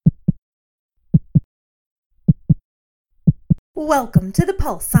Welcome to The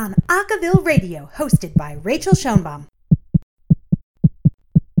Pulse on Acaville Radio, hosted by Rachel Schoenbaum.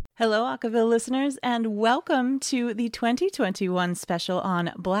 Hello, Acaville listeners, and welcome to the 2021 special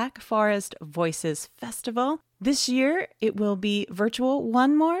on Black Forest Voices Festival. This year, it will be virtual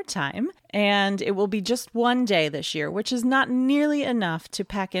one more time, and it will be just one day this year, which is not nearly enough to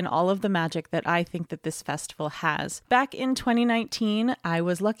pack in all of the magic that I think that this festival has. Back in 2019, I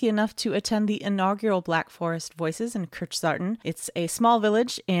was lucky enough to attend the inaugural Black Forest Voices in Kirchzarten. It's a small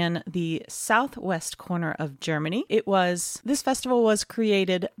village in the southwest corner of Germany. This festival was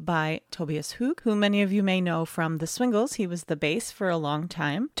created by Tobias Hug, who many of you may know from the Swingles. He was the bass for a long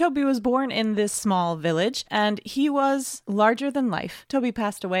time. Toby was born in this small village, and he was larger than life. Toby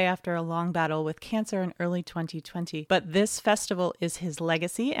passed away after a long battle with cancer in early 2020, but this festival is his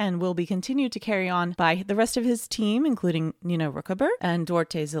legacy and will be continued to carry on by the rest of his team, including Nina Ruckeber and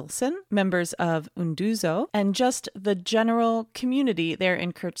Duarte Zilsen, members of Unduzo, and just the general community there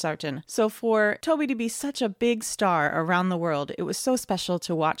in Kirchzarten. So for Toby to be such a big star around the world, it was so special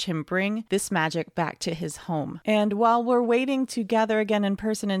to watch him bring this magic back to his home. And while we're waiting to gather again in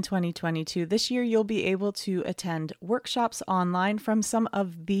person in 2022, this year you'll be able to attend workshops online from some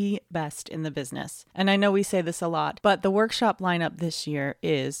of the best in the business. And I know we say this a lot, but the workshop lineup this year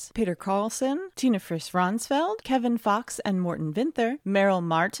is Peter Carlson, Tina Friis-Ransfeld, Kevin Fox and Morten Winther, Meryl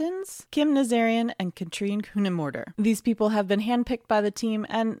Martins, Kim Nazarian, and Katrine Kunemorder. These people have been handpicked by the team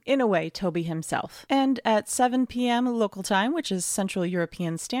and, in a way, Toby himself. And at 7 p.m. local time, which is Central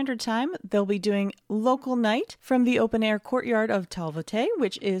European Standard Time, they'll be doing local night from the open-air courtyard of Talvote,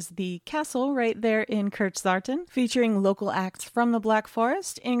 which is the castle right there in Kirchzarten, featuring local acts from the Black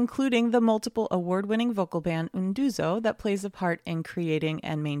Forest, including the multiple award-winning vocal band Unduzo that plays a part in creating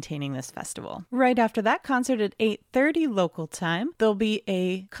and maintaining this festival. Right after that concert at 8:30 local time, there'll be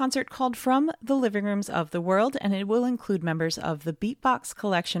a concert called From the Living Rooms of the World, and it will include members of the Beatbox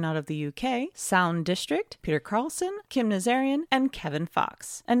Collection out of the UK, Sound District, Peter Carlson, Kim Nazarian, and Kevin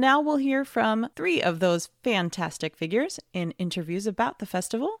Fox. And now we'll hear from 3 of those fantastic figures in interviews about the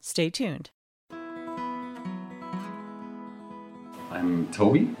festival. Stay tuned. I'm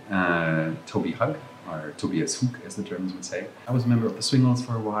Toby Hug, or Tobias Hug as the Germans would say. I was a member of the Swingles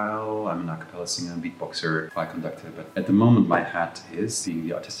for a while. I'm an a cappella singer and beatboxer, fire conductor, but at the moment my hat is being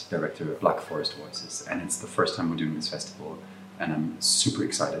the artistic director of Black Forest Voices, and it's the first time we're doing this festival, and I'm super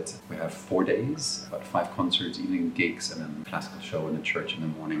excited. We have 4 days, about 5 concerts, evening gigs, and then a classical show in the church in the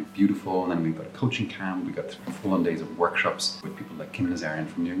morning. Beautiful. And then we've got a coaching camp. We've got 3 full-on days of workshops with people like Kim Nazarian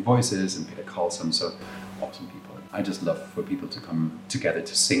from Young Voices and Peter Carlson, so awesome people. I just love for people to come together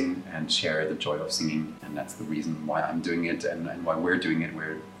to sing and share the joy of singing, and that's the reason why I'm doing it and why we're doing it.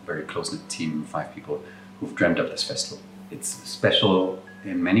 We're a very close-knit team, 5 people who've dreamt up this festival. It's special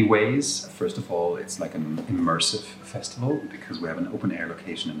in many ways. First of all, it's like an immersive festival because we have an open-air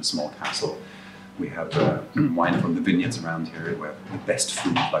location in a small castle. We have wine from the vineyards around here. We have the best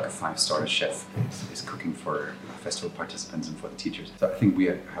food, like a 5-star chef is cooking for festival participants and for the teachers. So I think we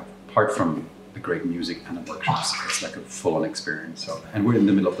have, apart from the great music and the workshops, it's like a full-on experience. And we're in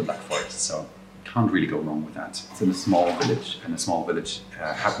the middle of the Black Forest, so can't really go wrong with that. It's in a small village, and a small village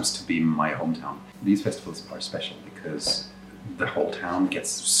happens to be my hometown. These festivals are special because the whole town gets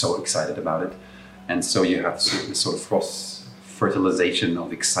so excited about it, and so you have this sort of fertilization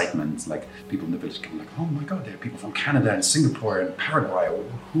of excitement. Like people in the village come like, oh my God, there are people from Canada and Singapore and Paraguay.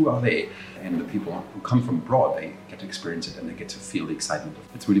 Who are they? And the people who come from abroad, they get to experience it and they get to feel the excitement.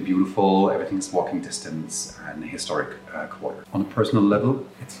 It's really beautiful. Everything's walking distance and a historic quarter. On a personal level,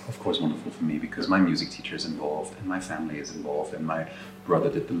 it's of course wonderful for me because my music teacher is involved and my family is involved and my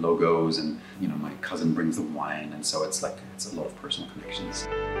brother did the logos and my cousin brings the wine, and so it's a lot of personal connections.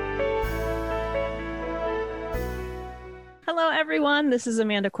 Hello, everyone. This is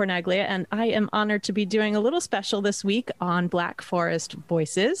Amanda Cornaglia, and I am honored to be doing a little special this week on Black Forest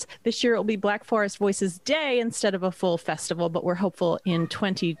Voices. This year it will be Black Forest Voices Day instead of a full festival, but we're hopeful in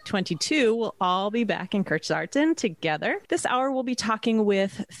 2022 we'll all be back in Kirchzarten together. This hour we'll be talking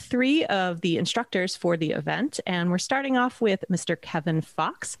with 3 of the instructors for the event, and we're starting off with Mr. Kevin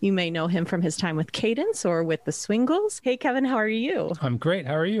Fox. You may know him from his time with Cadence or with the Swingles. Hey, Kevin, how are you? I'm great.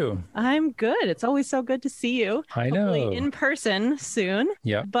 How are you? I'm good. It's always so good to see you. I know. Hopefully in person soon.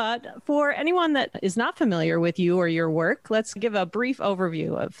 Yeah. But for anyone that is not familiar with you or your work, let's give a brief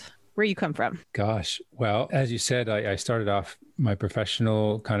overview of where you come from. Gosh. Well, as you said, I started off my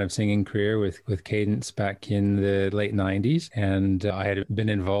professional kind of singing career with Cadence back in the late 90s. And I had been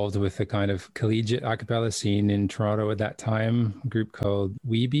involved with a kind of collegiate a cappella scene in Toronto at that time, a group called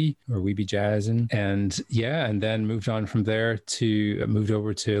Weeby or Weeby Jazz. And then moved on from there moved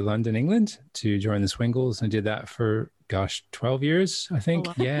over to London, England to join the Swingles and did that for gosh, 12 years, I think.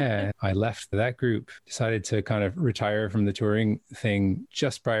 Yeah. I left that group, decided to kind of retire from the touring thing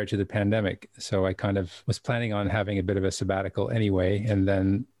just prior to the pandemic. So I kind of was planning on having a bit of a sabbatical anyway. And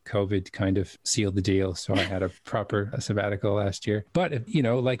then COVID kind of sealed the deal. So I had a proper sabbatical last year. But, you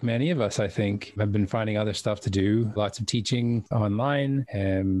know, like many of us, I think I've been finding other stuff to do, lots of teaching online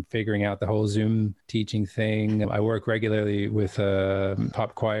and figuring out the whole Zoom teaching thing. I work regularly with a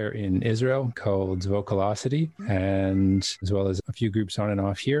pop choir in Israel called Vocalosity, and as well as a few groups on and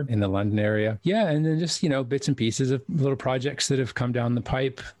off here in the London area. Yeah. And then just, you know, bits and pieces of little projects that have come down the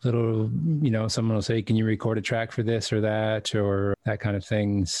pipe, little, you know, someone will say, can you record a track for this or that, or that kind of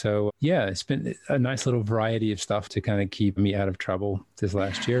thing. So yeah, it's been a nice little variety of stuff to kind of keep me out of trouble this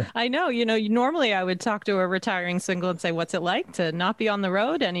last year. I know, you know, normally I would talk to a retiring single and say, what's it like to not be on the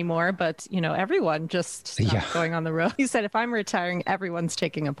road anymore? But, you know, everyone just stopped going on the road. You said, if I'm retiring, everyone's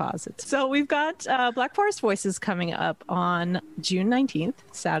taking a pause. So we've got Black Forest Voices coming up on June 19th,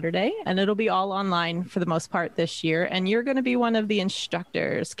 Saturday, and it'll be all online for the most part this year. And you're going to be one of the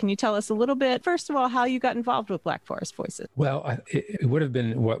instructors. Can you tell us a little bit, first of all, how you got involved with Black Forest Voices? Well, it would have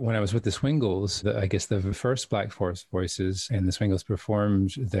been when I was with the Swingles, I guess the first Black Forest Voices, and the Swingles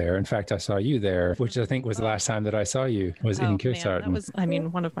performed there. In fact, I saw you there, which I think was the last time that I saw you, was in Kearsartan. That was, I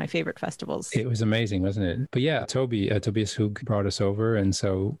mean, one of my favorite festivals. It was amazing, wasn't it? But yeah, Tobias Hoog brought us over. And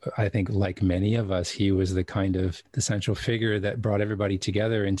so I think like many of us, he was the kind of the central figure that brought everybody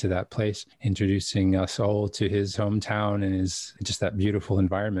together into that place, introducing us all to his hometown and his just that beautiful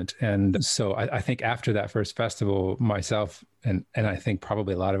environment. And so I think after that first festival, myself and I think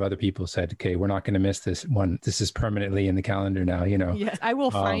probably a lot of other people said, okay, we're not going to miss this one. This is permanently in the calendar now, you know. Yes, I will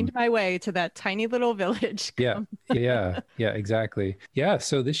find my way to that tiny little village. Yeah, exactly. Yeah,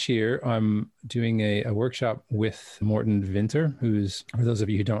 so this year I'm doing a workshop with Morten Winter, who's, for those of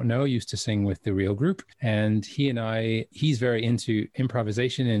you who don't know, used to sing with the Real Group. And he's very into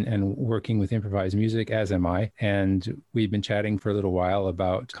improvisation and working with improvised music, as am I. And we've been chatting for a little while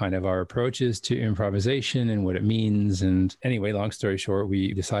about kind of our approaches to improvisation and what it means. And anyway, long story short,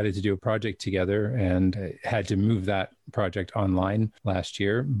 we decided to do a project together and had to move that project online last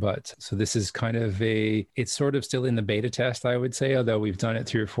year. But so this is kind of it's sort of still in the beta test, I would say, although we've done it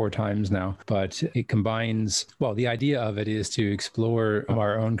 3 or 4 times now. But it combines, well, the idea of it is to explore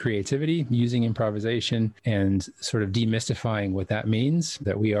our own creativity using improvisation and sort of demystifying what that means,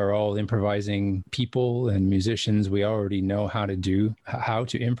 that we are all improvising people and musicians. We already know how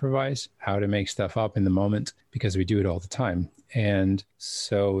to improvise, how to make stuff up in the moment, because we do it all the time. And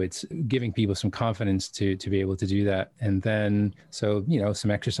so it's giving people some confidence to be able to do that. And then, so, you know,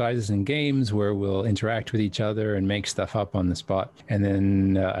 some exercises and games where we'll interact with each other and make stuff up on the spot. And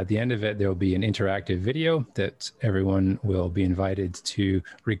then at the end of it, there'll be an interactive video that everyone will be invited to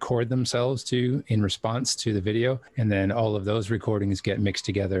record themselves to in response to the video. And then all of those recordings get mixed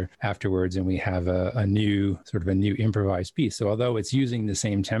together afterwards. And we have a new improvised piece. So although it's using the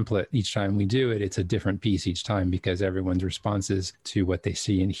same template each time we do it, it's a different piece each time because everyone's responses to what they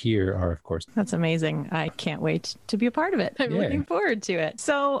see and hear are, of course. That's amazing. I can't wait to be a part of it. I'm looking forward to it.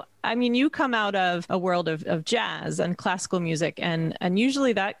 So, I mean, you come out of a world of jazz and classical music, and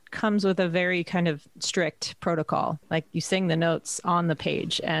usually that comes with a very kind of strict protocol. Like you sing the notes on the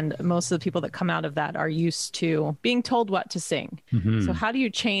page, and most of the people that come out of that are used to being told what to sing. Mm-hmm. So how do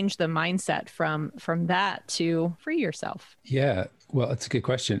you change the mindset from that to free yourself? Yeah. Well, it's a good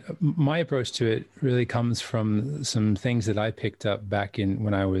question. My approach to it really comes from some things that I picked up back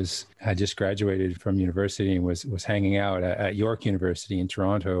when I just graduated from university and was hanging out at York University in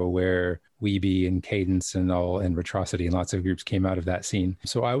Toronto, where Weeby and Cadence and Retrocity and lots of groups came out of that scene.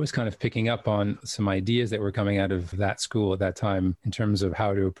 So I was kind of picking up on some ideas that were coming out of that school at that time in terms of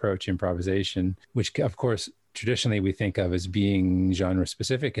how to approach improvisation, which of course traditionally we think of as being genre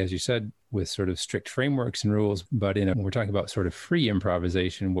specific, as you said, with sort of strict frameworks and rules. But when we're talking about sort of free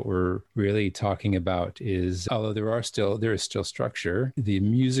improvisation, what we're really talking about is, although there is still structure, the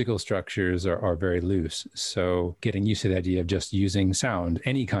musical structures are very loose. So getting used to the idea of just using sound,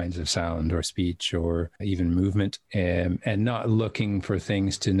 any kinds of sound or speech or even movement, and not looking for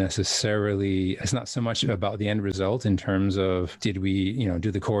things to necessarily, it's not so much about the end result in terms of, did we,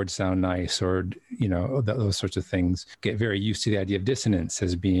 do the chords sound nice, or, those sorts of things. Get very used to the idea of dissonance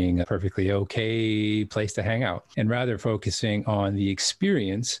as being a perfectly okay place to hang out, and rather focusing on the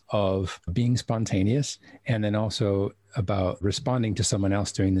experience of being spontaneous, and then also about responding to someone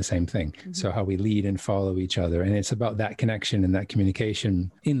else doing the same thing. Mm-hmm. So how we lead and follow each other. And it's about that connection and that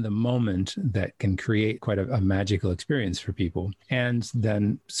communication in the moment that can create quite a magical experience for people. And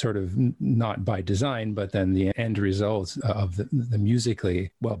then sort of not by design, but then the end result of the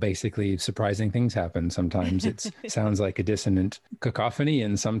musically, well, basically surprising things happen. Sometimes it sounds like a dissonant cacophony,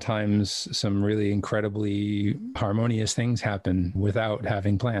 and sometimes some really incredibly harmonious things happen without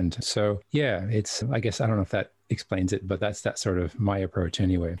having planned. So yeah, I guess, I don't know if that explains it, but that's sort of my approach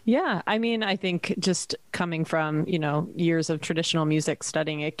anyway. Yeah. I mean, I think just coming from, years of traditional music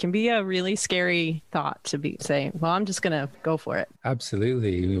studying, it can be a really scary thought to be saying, well, I'm just going to go for it.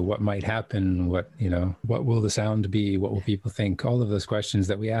 Absolutely. What might happen? What will the sound be? What will people think? All of those questions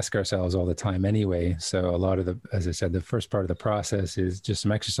that we ask ourselves all the time anyway. So a lot of as I said, the first part of the process is just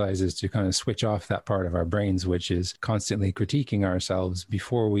some exercises to kind of switch off that part of our brains, which is constantly critiquing ourselves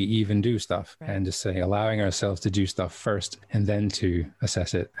before we even do stuff. Right. And just say, allowing ourselves to do stuff first and then to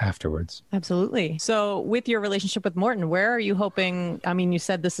assess it afterwards. Absolutely. So with your relationship with Morton, where are you hoping, I mean, you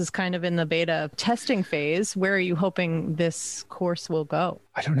said this is kind of in the beta testing phase. Where are you hoping this course will go?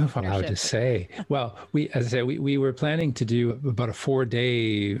 I don't know if I'm allowed to say. Well, as I said, we were planning to do about a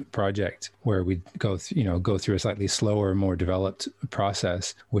 4-day project where we'd go through a slightly slower, more developed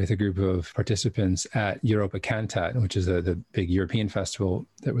process with a group of participants at Europa Cantat, which is the big European festival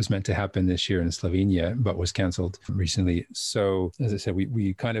that was meant to happen this year in Slovenia, but was canceled recently. So, as I said,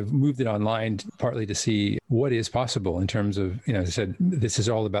 we kind of moved it online partly to see what is possible in terms of, as I said, this is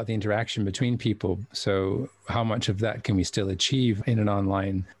all about the interaction between people. So how much of that can we still achieve in an online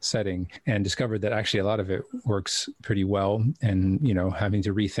setting, and discovered that actually a lot of it works pretty well, and, having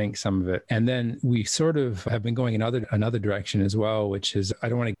to rethink some of it. And then we sort of have been going another direction as well, which is, I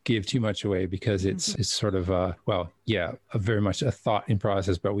don't want to give too much away because it's sort of, very much a thought in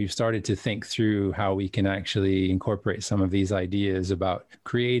process, but we've started to think through how we can actually incorporate some of these ideas about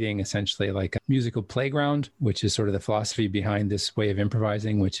creating essentially like a musical playground, which is sort of the philosophy behind this way of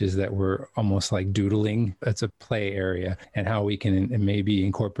improvising, which is that we're almost like doodling. It's a play area, and how we can maybe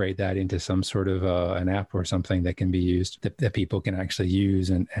incorporate that into some sort of an app or something that can be used, that people can actually use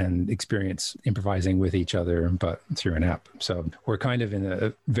and experience improvising with each other, but through an app. So we're kind of in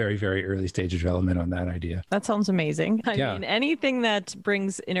a very, very early stage of development on that idea. That sounds amazing. I mean, anything that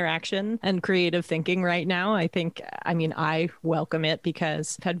brings interaction and creative thinking right now, I welcome it,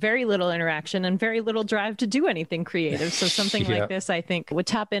 because I've had very little interaction and very little drive to do anything creative. So something like this, I think, would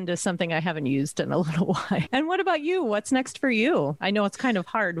tap into something I haven't used in a little while. And what about you? What's next for you? I know it's kind of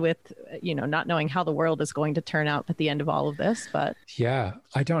hard with, not knowing how the world is going to turn out at the end of all of this, but. Yeah,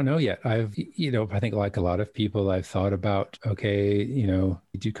 I don't know yet. I think like a lot of people, I've thought about,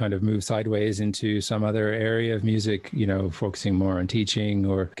 do you kind of move sideways into some other area of music, focusing more on teaching,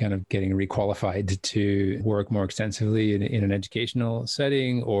 or kind of getting requalified to work more extensively in an educational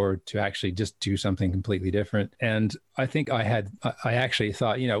setting, or to actually just do something completely different. And I think I actually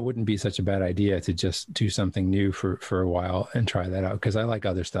thought, it wouldn't be such a bad idea to just do something new for a while and try that out, because I like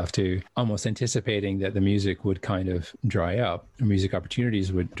other stuff too, almost anticipating that the music would kind of dry up, music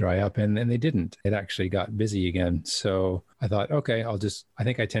opportunities would dry up, and they didn't. It actually got busy again. So I thought, okay, I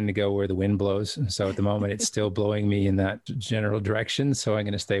think I tend to go where the wind blows. So at the moment, it's still blowing me in that general direction. So I'm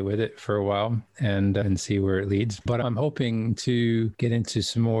going to stay with it for a while and see where it leads. But I'm hoping to get into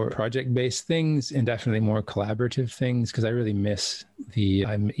some more project-based things, and definitely more collaborative things, because I really miss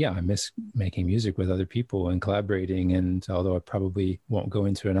I miss making music with other people and collaborating. And although I probably won't go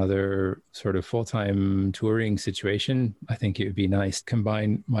into another sort of full-time touring situation, I think it would be nice to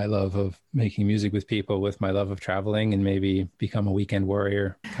combine my love of making music with people with my love of traveling, and maybe become a weekend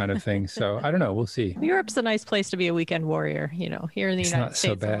warrior kind of thing. So I don't know. We'll see. Europe's a nice place to be a weekend warrior. Here in the United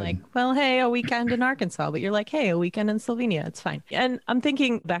States, I'm like, well, hey, a weekend in Arkansas, but you're like, hey, a weekend in Slovenia. It's fine. And I'm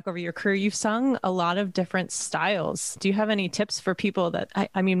thinking back over your career, you've sung a lot of different styles. Do you have any tips for people that,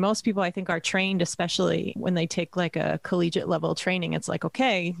 most people I think are trained, especially when they take like a collegiate level training, it's like,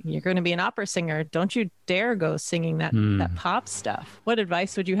 okay, you're going to be an opera singer. Don't you dare go singing that pop stuff. What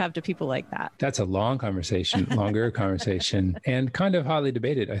advice would you have to people like that? That's a longer conversation, and kind of hotly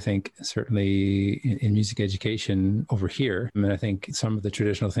debated, I think, certainly in music education over here. I mean, I think some of the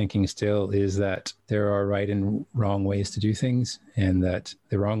traditional thinking still is that there are right and wrong ways to do things, and that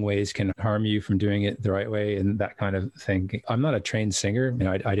the wrong ways can harm you from doing it the right way, and that kind of thing. I'm not a trained singer.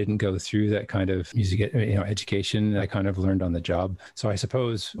 I didn't go through that kind of music, education. I kind of learned on the job. So I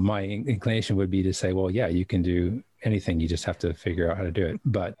suppose my inclination would be to say, well, yeah, you can do anything. You just have to figure out how to do it.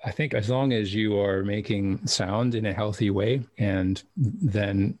 But I think as long as you are making sound in a healthy way, and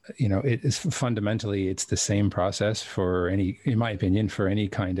then, it is fundamentally, it's the same process for any, in my opinion, for any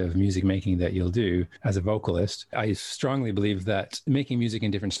kind of music making that you'll do as a vocalist. I strongly believe that making music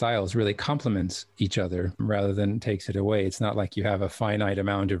in different styles really complements each other rather than takes it away. It's not like you have a finite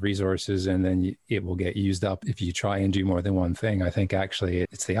amount of resources and then it will get used up if you try and do more than one thing. I think actually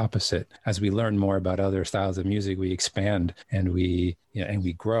it's the opposite. As we learn more about other styles of music, we expand and we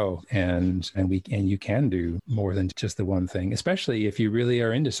grow, and you can do more than just the one thing, especially if you really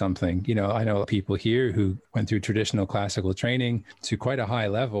are into something. I know people here who went through traditional classical training to quite a high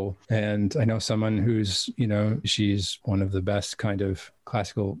level. And I know someone who's, she's one of the best kind of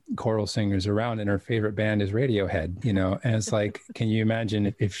classical choral singers around, and her favorite band is Radiohead, and it's like, can you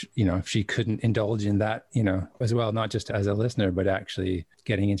imagine if she couldn't indulge in that, as well, not just as a listener, but actually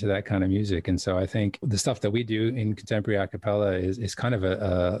getting into that kind of music. And so I think the stuff that we do in contemporary a cappella is kind of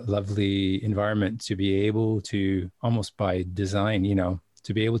a lovely environment to be able to, almost by design,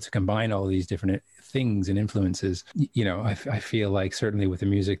 to be able to combine all these different things and influences. I feel like certainly with the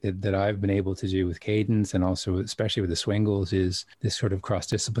music that I've been able to do with Cadence, and also especially with the Swingles, is this sort of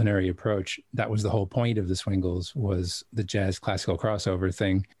cross-disciplinary approach. That was the whole point of the Swingles, was the jazz classical crossover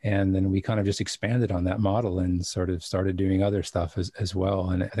thing. And then we kind of just expanded on that model and sort of started doing other stuff as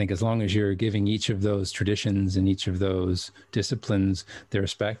well. And I think as long as you're giving each of those traditions and each of those disciplines the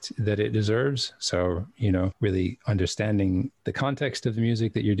respect that it deserves, so, really understanding the context of the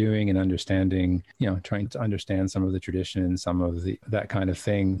music that you're doing and understanding, trying to understand some of the tradition and some of that kind of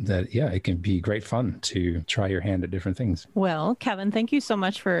thing, that, it can be great fun to try your hand at different things. Well, Kevin, thank you so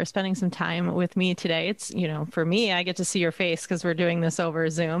much for spending some time with me today. It's, for me, I get to see your face because we're doing this over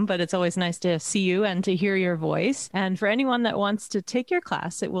Zoom, but it's always nice to see you and to hear your voice. And for anyone that wants to take your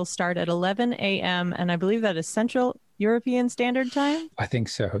class, it will start at 11 a.m. And I believe that is Central European Standard Time? I think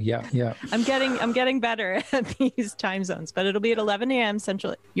so. Yeah. I'm getting better at these time zones, but it'll be at 11 a.m.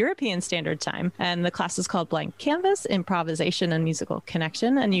 Central European Standard Time. And the class is called Blank Canvas, Improvisation and Musical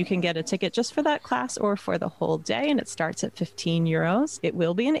Connection. And you can get a ticket just for that class or for the whole day. And it starts at 15 euros. It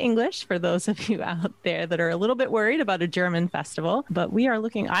will be in English for those of you out there that are a little bit worried about a German festival. But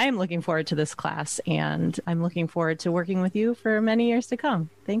I am looking forward to this class, and I'm looking forward to working with you for many years to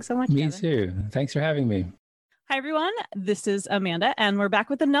come. Thanks so much, Me Kevin. too. Thanks for having me. Hi, everyone. This is Amanda, and we're back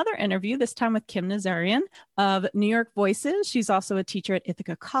with another interview, this time with Kim Nazarian of New York Voices. She's also a teacher at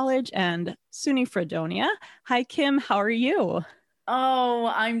Ithaca College and SUNY Fredonia. Hi, Kim. How are you? Oh,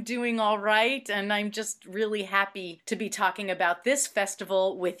 I'm doing all right. And I'm just really happy to be talking about this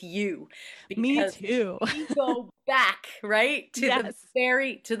festival with you. Me too. We go back, right? To yes.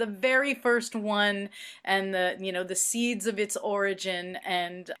 the very first one, and the seeds of its origin,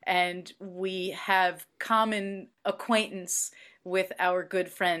 and we have common acquaintance with our good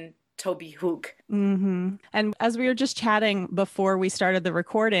friend Toby Hook. Mm-hmm. And as we were just chatting before we started the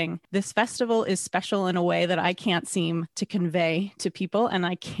recording, this festival is special in a way that I can't seem to convey to people. And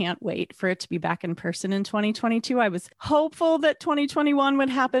I can't wait for it to be back in person in 2022. I was hopeful that 2021 would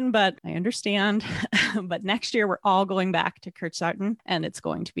happen, but I understand. But next year, we're all going back to Kirchzarten, and it's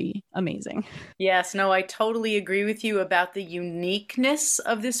going to be amazing. Yes, no, I totally agree with you about the uniqueness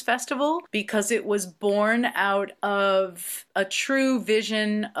of this festival, because it was born out of a true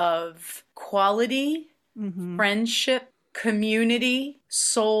vision of quality, friendship, community,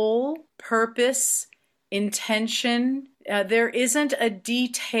 soul, purpose, intention. There isn't a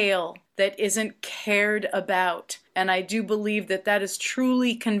detail that isn't cared about. And I do believe that is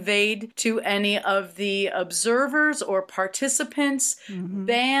truly conveyed to any of the observers or participants,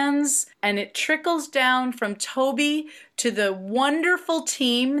 bands, and it trickles down from Toby to the wonderful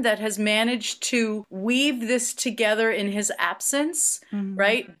team that has managed to weave this together in his absence,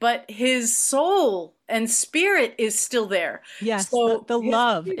 right? But his soul and spirit is still there. Yes, so the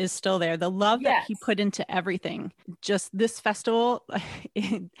love is still there. The love that he put into everything. Just this festival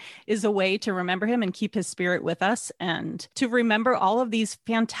is a way to remember him and keep his spirit with us, and to remember all of these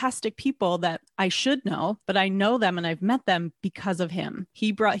fantastic people that I should know, but I know them and I've met them because of him.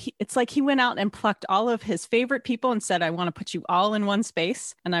 It's like he went out and plucked all of his favorite people and said, I want to put you all in one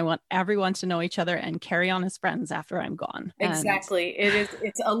space, and I want everyone to know each other and carry on as friends after I'm gone. Exactly.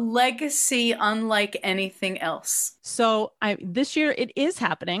 It's a legacy unlike anything else. So this year it is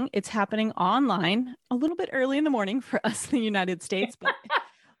happening. It's happening online, a little bit early in the morning for us in the United States, but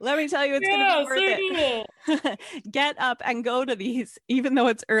Let me tell you, it's going to be worth it. Get up and go to these, even though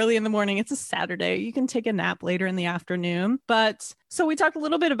it's early in the morning. It's a Saturday. You can take a nap later in the afternoon. But so we talked a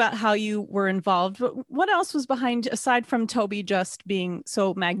little bit about how you were involved, but what else was behind, aside from Toby just being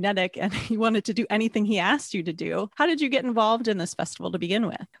so magnetic and he wanted to do anything he asked you to do? How did you get involved in this festival to begin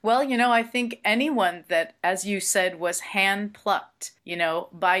with? Well, I think anyone that, as you said, was hand-plucked,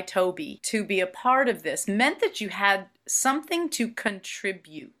 by Toby to be a part of this meant that you had something to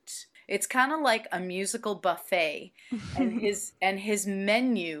contribute. It's kind of like a musical buffet, and his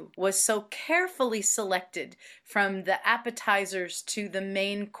menu was so carefully selected, from the appetizers to the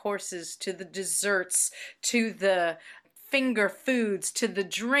main courses to the desserts to the finger foods to the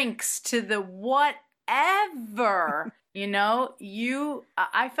drinks to the whatever.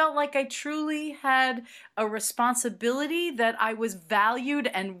 I felt like I truly had a responsibility, that I was valued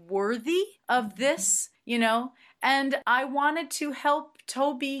and worthy of this, and I wanted to help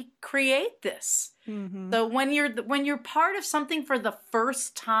Toby create this. Mm-hmm. So when you're part of something for the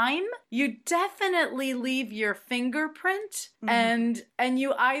first time, you definitely leave your fingerprint, mm-hmm. and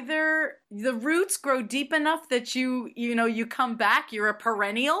you either, the roots grow deep enough that you come back, you're a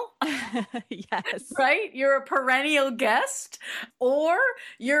perennial. Yes. Right? You're a perennial guest, or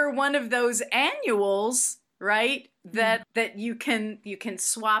you're one of those annuals, right? That you can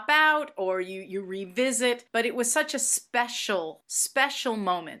swap out, or you revisit. But it was such a special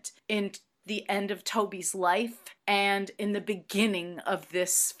moment in the end of Toby's life and in the beginning of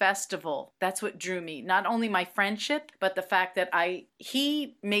this festival. That's what drew me. Not only my friendship, but the fact that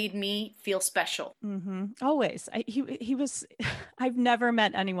he made me feel special. Mm-hmm. Always. He was, I've never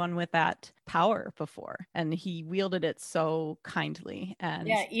met anyone with that power before, and he wielded it so kindly. And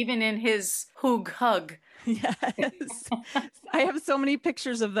yeah, even in his hug. Yes. I have so many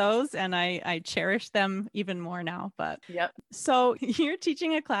pictures of those, and I cherish them even more now. But yep. So you're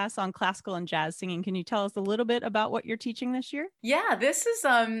teaching a class on classical and jazz singing. Can you tell us a little bit about what you're teaching this year? Yeah, this is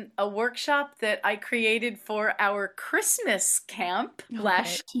a workshop that I created for our Christmas camp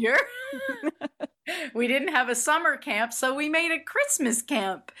last year. We didn't have a summer camp, so we made a Christmas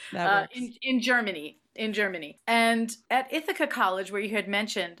camp in Germany. And at Ithaca College, where you had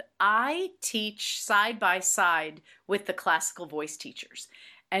mentioned, I teach side by side with the classical voice teachers.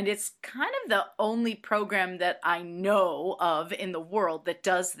 And it's kind of the only program that I know of in the world that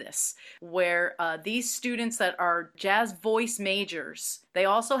does this, where these students that are jazz voice majors, they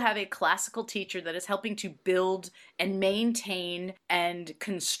also have a classical teacher that is helping to build and maintain and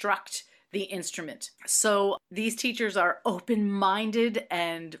construct the instrument. So these teachers are open-minded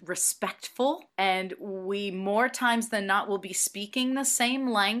and respectful, and we more times than not will be speaking the same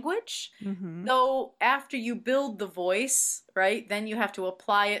language. Mm-hmm. So after you build the voice, right, then you have to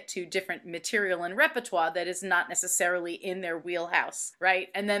apply it to different material and repertoire that is not necessarily in their wheelhouse, right?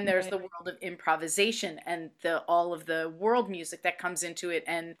 And then there's the world of improvisation and all of the world music that comes into it,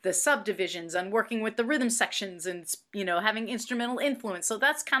 and the subdivisions, and working with the rhythm sections, and having instrumental influence. So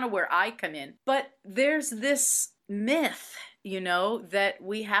that's kind of where I come in. But there's this myth, that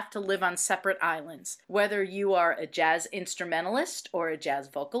we have to live on separate islands, whether you are a jazz instrumentalist or a jazz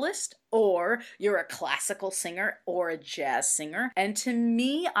vocalist, or you're a classical singer or a jazz singer. And to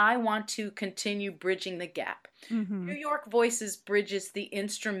me, I want to continue bridging the gap. Mm-hmm. New York Voices bridges the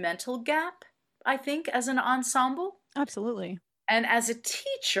instrumental gap, I think, as an ensemble. Absolutely. And as a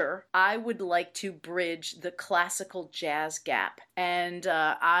teacher, I would like to bridge the classical jazz gap. And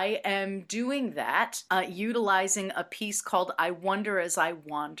I am doing that utilizing a piece called I Wonder as I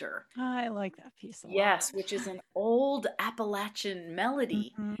Wander. I like that piece a lot. Yes, which is an old Appalachian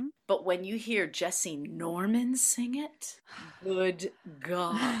melody. Mm-hmm. But when you hear Jesse Norman sing it, good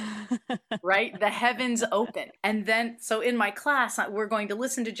God, right? The heavens open. And then, so in my class, we're going to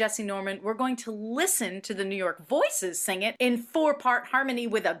listen to Jesse Norman. We're going to listen to the New York Voices sing it in 4-part harmony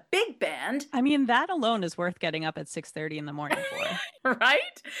with a big band. I mean, that alone is worth getting up at 6:30 in the morning for.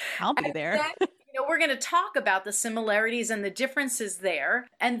 Right? I'll be there. Then, we're going to talk about the similarities and the differences there.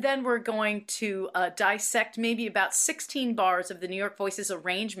 And then we're going to dissect maybe about 16 bars of the New York Voices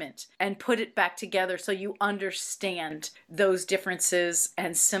arrangement and put it back together so you understand those differences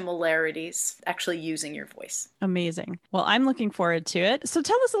and similarities actually using your voice. Amazing. Well, I'm looking forward to it. So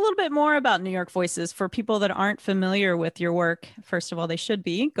tell us a little bit more about New York Voices for people that aren't familiar with your work. First of all, they should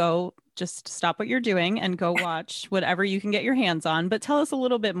be. Just stop what you're doing and go watch whatever you can get your hands on. But tell us a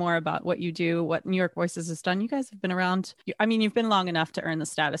little bit more about what you do, what New York Voices has done. You guys have been around. I mean, you've been long enough to earn the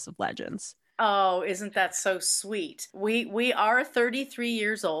status of legends. Oh, isn't that so sweet? We are 33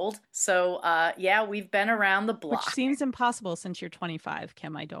 years old. So, yeah, we've been around the block. Which seems impossible since you're 25,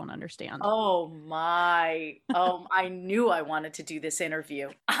 Kim. I don't understand. Oh, my. Oh, I knew I wanted to do this interview.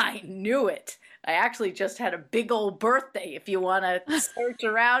 I knew it. I actually just had a big old birthday. If you want to search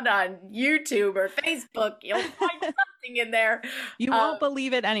around on YouTube or Facebook, you'll find something in there. You won't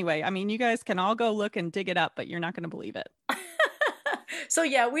believe it anyway. I mean, you guys can all go look and dig it up, but you're not going to believe it. So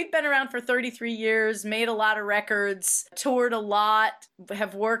yeah, we've been around for 33 years, made a lot of records, toured a lot,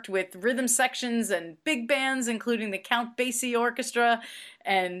 have worked with rhythm sections and big bands, including the Count Basie Orchestra,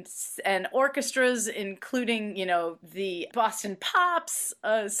 and orchestras, including, the Boston Pops.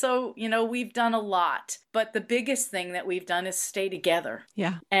 So, we've done a lot. But the biggest thing that we've done is stay together.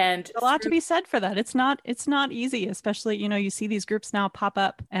 Yeah. And a lot to be said for that. It's not easy, especially, you see these groups now pop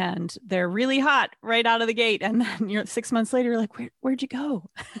up and they're really hot right out of the gate. And then you're 6 months later, you're like, where'd you go?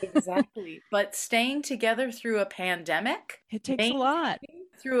 Exactly. But staying together through a pandemic. It takes a lot.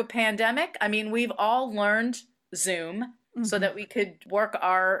 Through a pandemic. I mean, we've all learned Zoom. So that we could work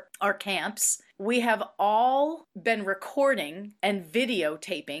our camps. We have all been recording and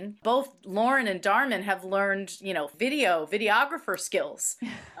videotaping. Both Lauren and Darman have learned, videographer skills.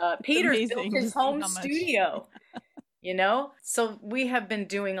 Peter's built his home studio. So we have been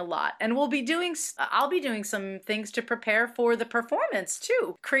doing a lot, and I'll be doing some things to prepare for the performance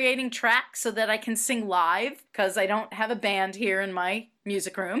too, creating tracks so that I can sing live, because I don't have a band here in my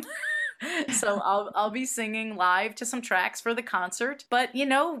music room. So I'll be singing live to some tracks for the concert. But,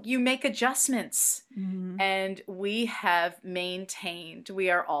 you make adjustments. Mm-hmm. And we have maintained.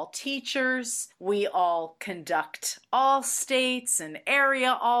 We are all teachers. We all conduct all states and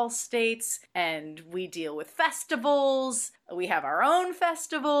area all states. And we deal with festivals. We have our own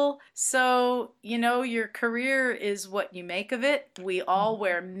festival. So, your career is what you make of it. We all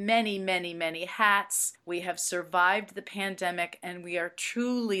wear many, many, many hats. We have survived the pandemic, and we are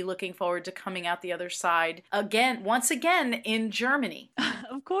truly looking forward to coming out the other side once again in Germany.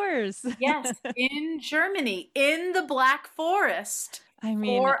 Of course. Yes, in Germany, in the Black Forest. I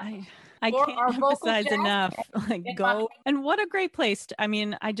mean, I can't emphasize enough. Go. And what a great place.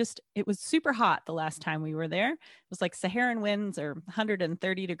 It was super hot the last time we were there. It was like Saharan winds or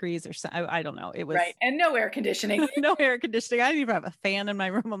 130 degrees or so. I don't know. It was right. And no air conditioning. No air conditioning. I didn't even have a fan in my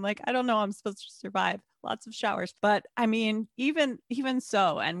room. I'm like, I don't know. I'm supposed to survive. Lots of showers. But even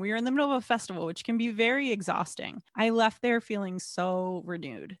so, and we were in the middle of a festival, which can be very exhausting. I left there feeling so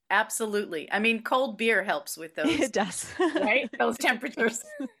renewed. Absolutely. Cold beer helps with those. It does. Right? Those temperatures.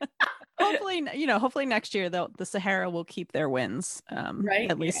 Hopefully next year the Sahara will keep their winds, right?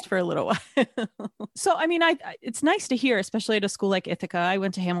 At least for a little while. So, it's nice to hear, especially at a school like Ithaca. I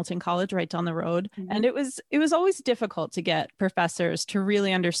went to Hamilton College right down the road, and it was always difficult to get professors to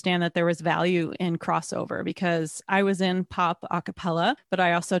really understand that there was value in crossover, because I was in pop a cappella, but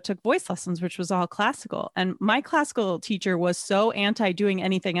I also took voice lessons, which was all classical. And my classical teacher was so anti doing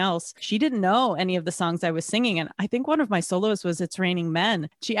anything else. She didn't know any of the songs I was singing. And I think one of my solos was It's Raining Men.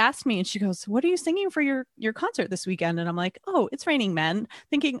 She asked me, and she goes, what are you singing for your concert this weekend? And I'm like, oh, It's Raining Men,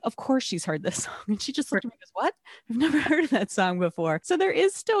 thinking, of course she's heard this song. And she just looked at me and goes, what? I've never heard of that song before. So there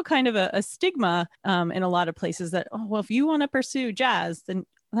is still kind of a stigma in a lot of places that, oh, well, if you want to pursue jazz, then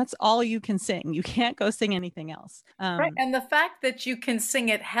that's all you can sing. You can't go sing anything else. Right. And the fact that you can sing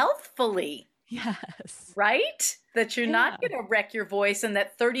it healthfully. Yes. Right? That you're not going to wreck your voice, and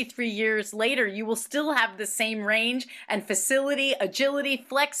that 33 years later, you will still have the same range and facility, agility,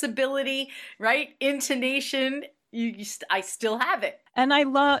 flexibility, right? Intonation. I still have it. And I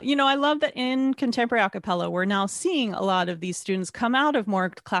love that in contemporary a cappella, we're now seeing a lot of these students come out of more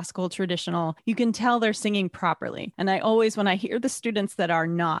classical traditional. You can tell they're singing properly. And I always, when I hear the students that are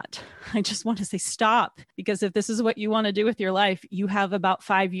not, I just want to say, stop, because if this is what you want to do with your life, you have about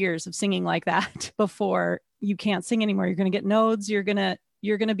 5 years of singing like that before you can't sing anymore. You're going to get nodes. You're going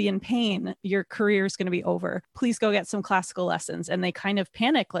to be in pain. Your career is going to be over. Please go get some classical lessons. And they kind of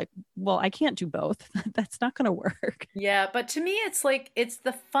panic, like, well, I can't do both. That's not going to work. Yeah. But to me, it's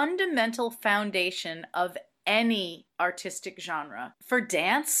the fundamental foundation of any artistic genre. For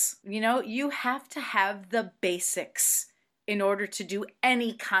dance, you have to have the basics in order to do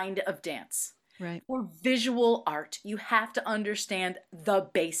any kind of dance. Right. For visual art, you have to understand the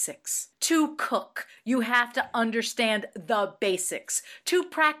basics. To cook, you have to understand the basics. To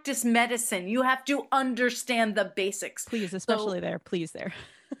practice medicine, you have to understand the basics. Please, especially there. Please there.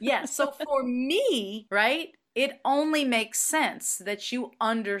 Yeah. So for me, right, it only makes sense that you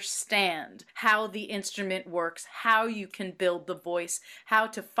understand how the instrument works, how you can build the voice, how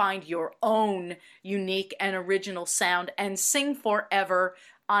to find your own unique and original sound and sing forever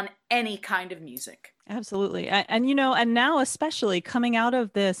on any kind of music. Absolutely. And now especially coming out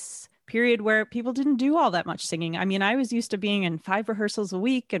of this period where people didn't do all that much singing. I mean, I was used to being in 5 rehearsals a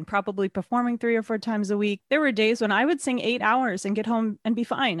week and probably performing 3 or 4 times a week. There were days when I would sing 8 hours and get home and be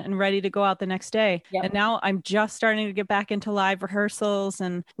fine and ready to go out the next day. Yep. And now I'm just starting to get back into live rehearsals.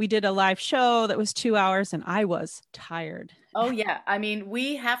 And we did a live show that was 2 hours and I was tired. Oh, yeah. I mean,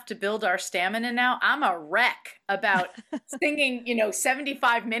 we have to build our stamina now. I'm a wreck about singing,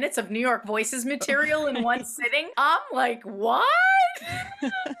 75 minutes of New York Voices material in one sitting. I'm like, what?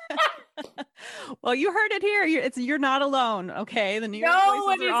 Well, you heard it here. You're not alone, okay? The New York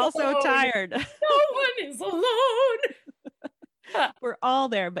Voices are also tired. No one is alone. We're all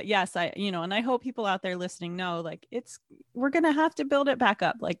there. But yes, and I hope people out there listening know, like, we're going to have to build it back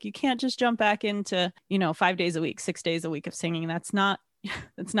up. Like, you can't just jump back into, 5 days a week, 6 days a week of singing. That's not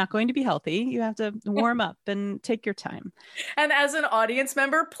going to be healthy. You have to warm up and take your time. And as an audience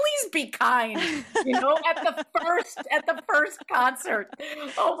member, please be kind, at the first concert.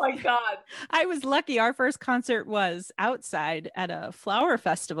 Oh my God. I was lucky. Our first concert was outside at a flower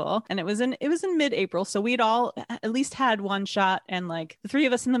festival and it was in mid-April. So we'd all at least had one shot and like the 3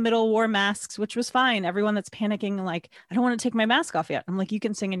 of us in the middle wore masks, which was fine. Everyone that's panicking, like, I don't want to take my mask off yet. I'm like, you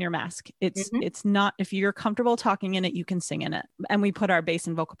can sing in your mask. It's not, if you're comfortable talking in it, you can sing in it. And we put our bass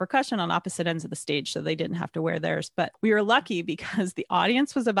and vocal percussion on opposite ends of the stage so they didn't have to wear theirs. But we were lucky because the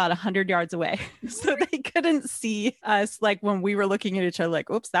audience was about 100 yards away. So they couldn't see us, like when we were looking at each other like,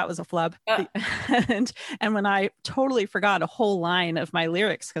 oops, that was a flub. And when I totally forgot a whole line of my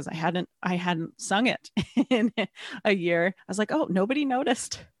lyrics because I hadn't sung it in a year, I was like, oh, nobody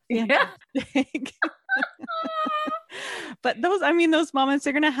noticed. Yeah. But those moments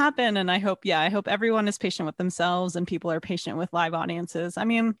are going to happen. And I hope everyone is patient with themselves and people are patient with live audiences. I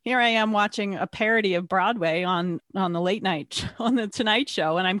mean, here I am watching a parody of Broadway on the late night, on the Tonight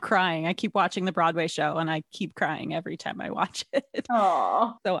Show, and I'm crying. I keep watching the Broadway show and I keep crying every time I watch it.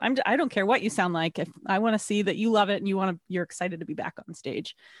 Aww. So I don't care what you sound like. If I want to see that you love it and you're excited to be back on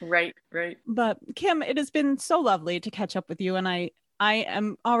stage. Right. But Kim, it has been so lovely to catch up with you. And I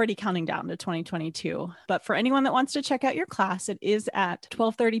am already counting down to 2022. But for anyone that wants to check out your class, it is at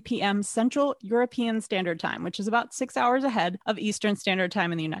 12:30 p.m. Central European Standard Time, which is about 6 hours ahead of Eastern Standard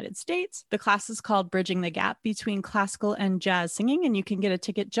Time in the United States. The class is called Bridging the Gap Between Classical and Jazz Singing, and you can get a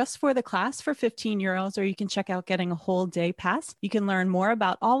ticket just for the class for €15, or you can check out getting a whole day pass. You can learn more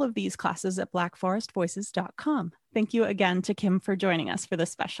about all of these classes at blackforestvoices.com. Thank you again to Kim for joining us for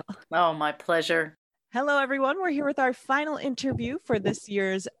this special. Oh, my pleasure. Hello, everyone. We're here with our final interview for this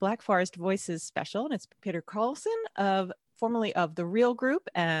year's Black Forest Voices special, and it's Peter Carlson, formerly of The Real Group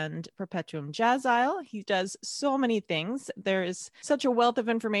and Perpetuum Jazzile. He does so many things. There is such a wealth of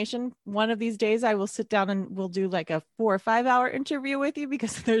information. One of these days, I will sit down and we'll do like a 4 or 5 hour interview with you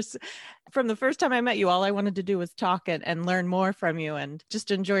because from the first time I met you, all I wanted to do was talk and learn more from you and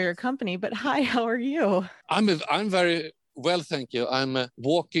just enjoy your company. But hi, how are you? I'm very well, thank you. I'm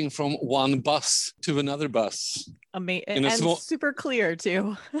walking from one bus to another bus. Amazing. And super clear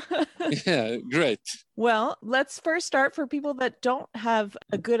too. Yeah, great. Well, let's first start for people that don't have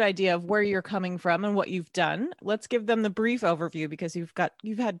a good idea of where you're coming from and what you've done. Let's give them the brief overview because you've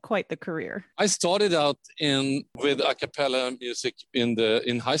had quite the career. I started out with a cappella music in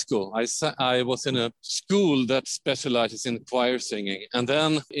high school. I was in a school that specializes in choir singing, and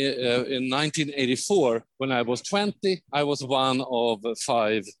then in 1984, when I was 20, I was one of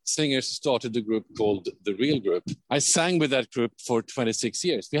 5 singers who started a group called The Real Group. I sang with that group for 26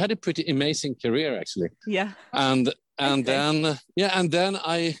 years. We had a pretty amazing career, actually. Yeah. And then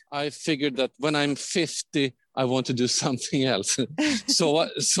I figured that when I'm 50, I want to do something else. So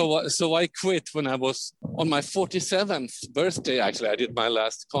I quit when I was on my 47th birthday. Actually, I did my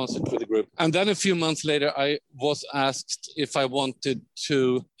last concert with the group. And then a few months later, I was asked if I wanted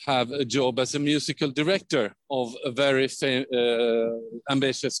to have a job as a musical director of a very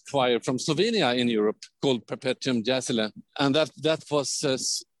ambitious choir from Slovenia in Europe called Perpetuum Jazzile. And that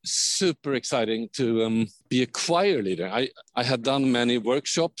was super exciting to be a choir leader. I had done many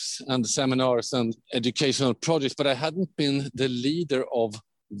workshops and seminars and educational projects, but I hadn't been the leader of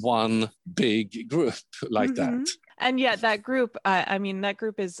one big group like that. And yet that group, that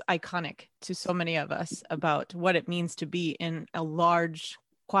group is iconic to so many of us about what it means to be in a large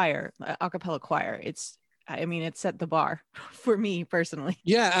choir, a cappella choir. It set the bar for me personally.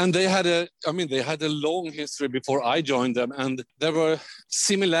 Yeah, and they had a long history before I joined them, and there were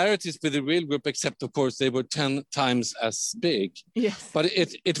similarities with the Real Group, except of course they were 10 times as big. Yes. But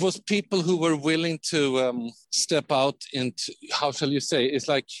it was people who were willing to step out into, how shall you say, it's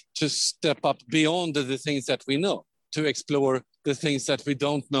like to step up beyond the things that we know, to explore the things that we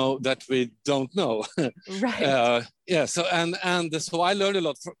don't know that we don't know. Right. So I learned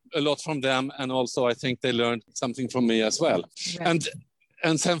a lot from them, and also I think they learned something from me as well. Right.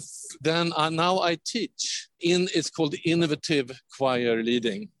 And then now I teach it's called Innovative Choir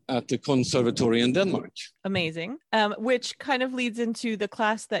Leading at the Conservatory in Denmark. Amazing. Which kind of leads into the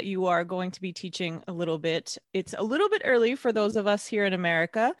class that you are going to be teaching a little bit. It's a little bit early for those of us here in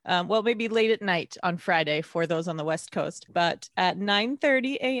America. Well, maybe late at night on Friday for those on the West Coast, but at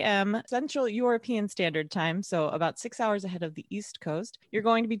 9:30 a.m. Central European Standard Time, so about 6 hours ahead of the East Coast, you're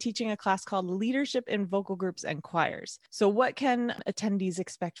going to be teaching a class called Leadership in Vocal Groups and Choirs. So what can attendees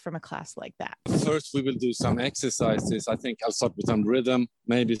expect from a class like that? First, we will do some exercises. I think I'll start with some rhythm,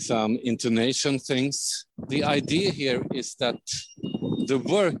 maybe some intonation things. The idea here is that the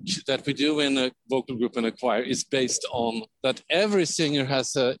work that we do in a vocal group and a choir is based on that every singer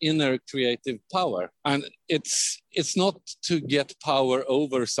has an inner creative power. And it's not to get power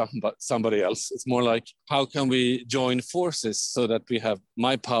over somebody else. It's more like, how can we join forces so that we have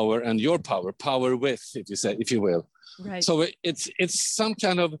my power and your power with, if you will. Right. So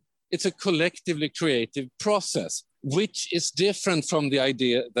it's a collectively creative process, which is different from the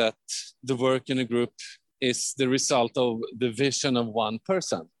idea that the work in a group is the result of the vision of one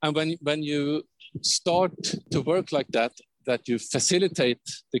person. And when you start to work like that you facilitate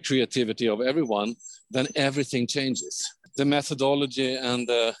the creativity of everyone, then everything changes. The methodology and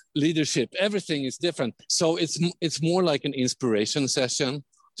the leadership, everything is different. So it's more like an inspiration session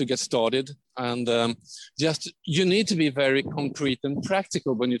to get started. And you need to be very concrete and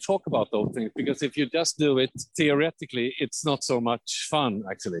practical when you talk about those things, because if you just do it theoretically, it's not so much fun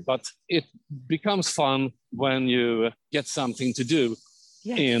actually, but it becomes fun when you get something to do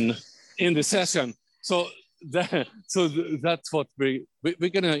in the session. So that's what we're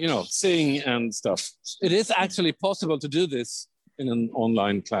gonna, sing and stuff. It is actually possible to do this in an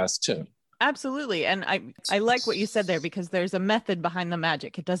online class too. Absolutely. And I like what you said there, because there's a method behind the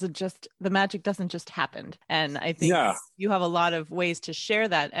magic. The magic doesn't just happen. And I think you have a lot of ways to share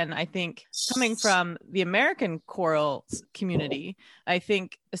that. And I think coming from the American choral community, I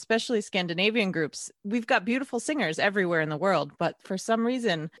think especially Scandinavian groups, we've got beautiful singers everywhere in the world, but for some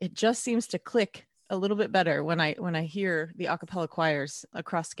reason, it just seems to click a little bit better when I hear the a cappella choirs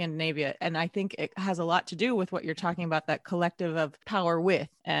across Scandinavia. And I think it has a lot to do with what you're talking about, that collective of power with.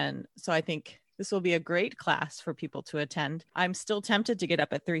 And so I think this will be a great class for people to attend. I'm still tempted to get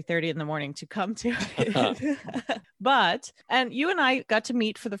up at 3:30 in the morning to come to it. And you and I got to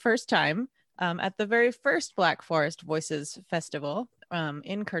meet for the first time at the very first Black Forest Voices Festival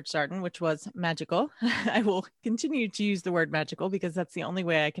in Kirchzarten, which was magical. I will continue to use the word magical because that's the only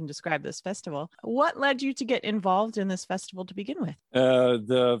way I can describe this festival. What led you to get involved in this festival to begin with?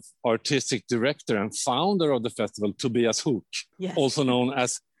 The artistic director and founder of the festival, Tobias Hook, also known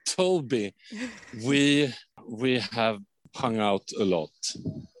as Toby. We have hung out a lot,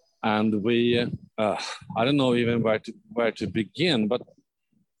 and we I don't know even where to begin, but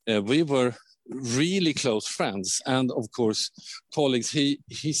we were really close friends and of course colleagues.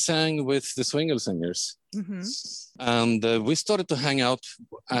 He sang with the Swingle Singers, and we started to hang out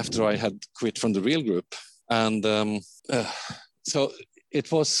after I had quit from the real group. And so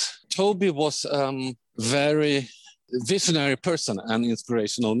Toby was very visionary person and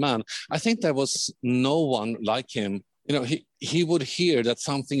inspirational man. I think there was no one like him. He would hear that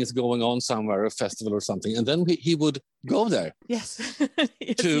something is going on somewhere, a festival or something, and then he would go there. Yes,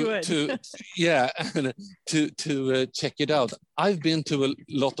 to check it out. I've been to a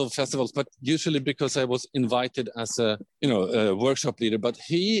lot of festivals, but usually because I was invited as a workshop leader. But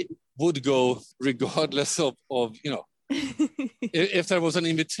he would go regardless of if there was an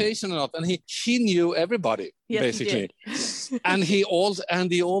invitation or not, and he knew everybody basically. And he also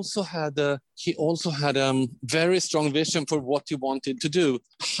had a very strong vision for what he wanted to do,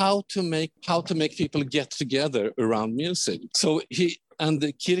 how to make people get together around music. So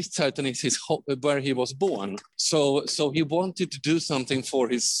the Kirchzarten is where he was born. So he wanted to do something for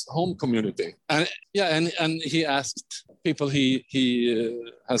his home community. And he asked people he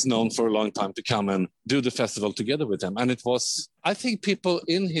has known for a long time to come and do the festival together with him. And it was, I think people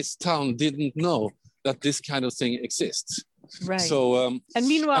in his town didn't know that this kind of thing exists. Right. So, and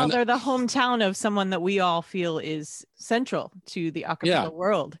meanwhile, they're the hometown of someone that we all feel is central to the a cappella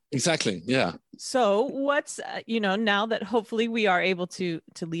world. Exactly. Yeah. So what's, now that hopefully we are able to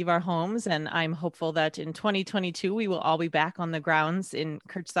leave our homes, and I'm hopeful that in 2022, we will all be back on the grounds in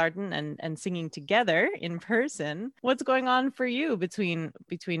Kirchzarten and singing together in person. What's going on for you between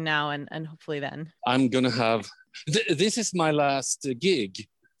now and hopefully then? I'm going to have, this is my last gig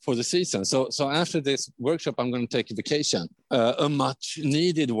for the season. So after this workshop, I'm going to take a vacation, a much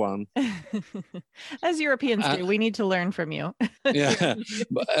needed one. As Europeans do, we need to learn from you. Yeah.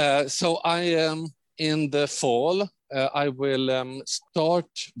 So I am in the fall. I will start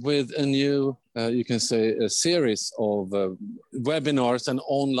with a new, you can say, a series of webinars and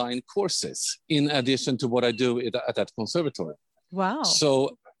online courses in addition to what I do at that conservatory. Wow.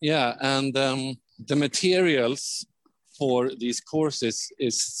 So, yeah, and the materials for these courses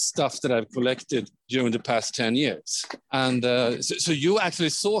is stuff that I've collected during the past 10 years. And so you actually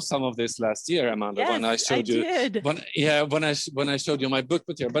saw some of this last year, Amanda, yes, when I showed you. Did. When I showed you my book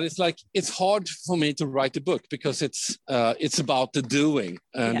material. But it's hard for me to write a book because it's about the doing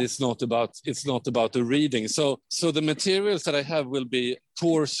and it's not about the reading. So the materials that I have will be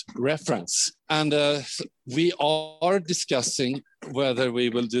course reference. And we are discussing whether we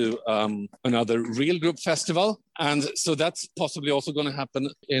will do another Real Group Festival. And so that's possibly also going to happen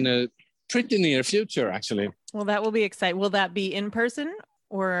in a pretty near future, actually. Well, that will be exciting. Will that be in person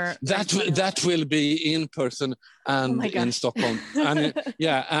or? That will be in person and in Stockholm.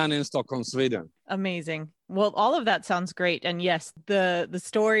 And in Stockholm, Sweden. Amazing. Well, all of that sounds great. And yes, the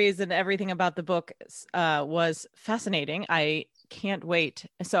stories and everything about the book was fascinating. I can't wait.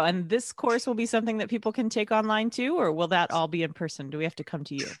 So, and this course will be something that people can take online too, or will that all be in person? Do we have to come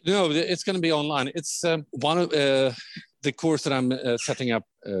to you? No, it's going to be online. It's one of the course that I'm setting up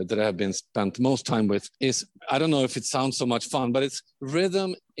that I have been spent most time with is, I don't know if it sounds so much fun, but it's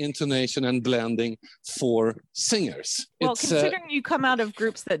rhythm, intonation, and blending for singers. Well, considering you come out of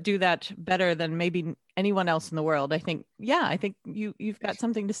groups that do that better than maybe anyone else in the world, I think you've got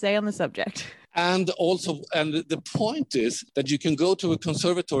something to say on the subject. And the point is that you can go to a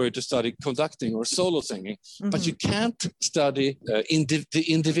conservatory to study conducting or solo singing, but you can't study the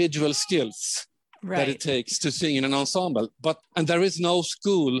individual skills that it takes to sing in an ensemble. And there is no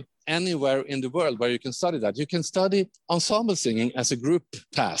school anywhere in the world where you can study that. You can study ensemble singing as a group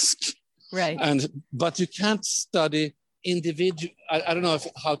task. Right. But you can't study individual, I don't know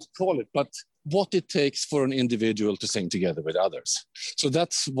how to call it, but what it takes for an individual to sing together with others. So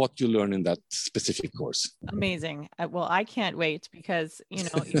that's what you learn in that specific course. Amazing. Well, I can't wait because,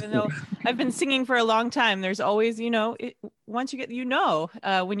 even though I've been singing for a long time, there's always, once you get,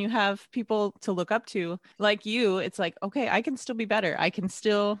 when you have people to look up to like you, it's like, okay, I can still be better. I can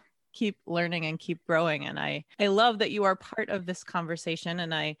still keep learning and keep growing. And I love that you are part of this conversation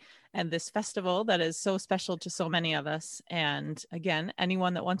and this festival that is so special to so many of us. And again,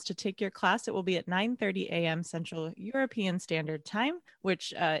 anyone that wants to take your class, it will be at 9:30 a.m. Central European Standard Time,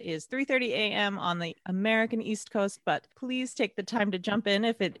 which is 3:30 a.m. on the American East Coast. But please take the time to jump in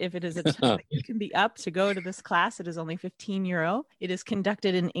if it is a time that you can be up to go to this class. It is only €15. It is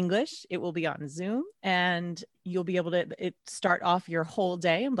conducted in English. It will be on Zoom, and you'll be able to start off your whole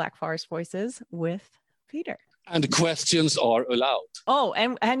day in Black Forest Voices with Peter. And questions are allowed. Oh,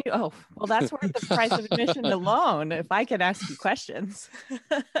 well, that's worth the price of admission alone, if I can ask you questions.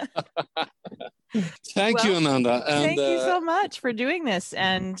 Thank you, Amanda. And, thank you so much for doing this.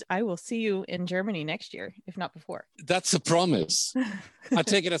 And I will see you in Germany next year, if not before. That's a promise. I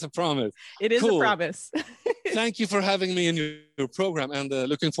take it as a promise. It is a promise. Thank you for having me in your program, and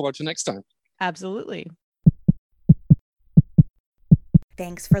looking forward to next time. Absolutely.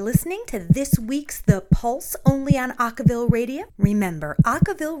 Thanks for listening to this week's The Pulse, only on Acaville Radio. Remember,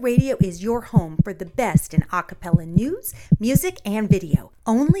 Acaville Radio is your home for the best in a cappella news, music, and video.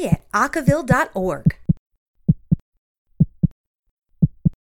 Only at acaville.org.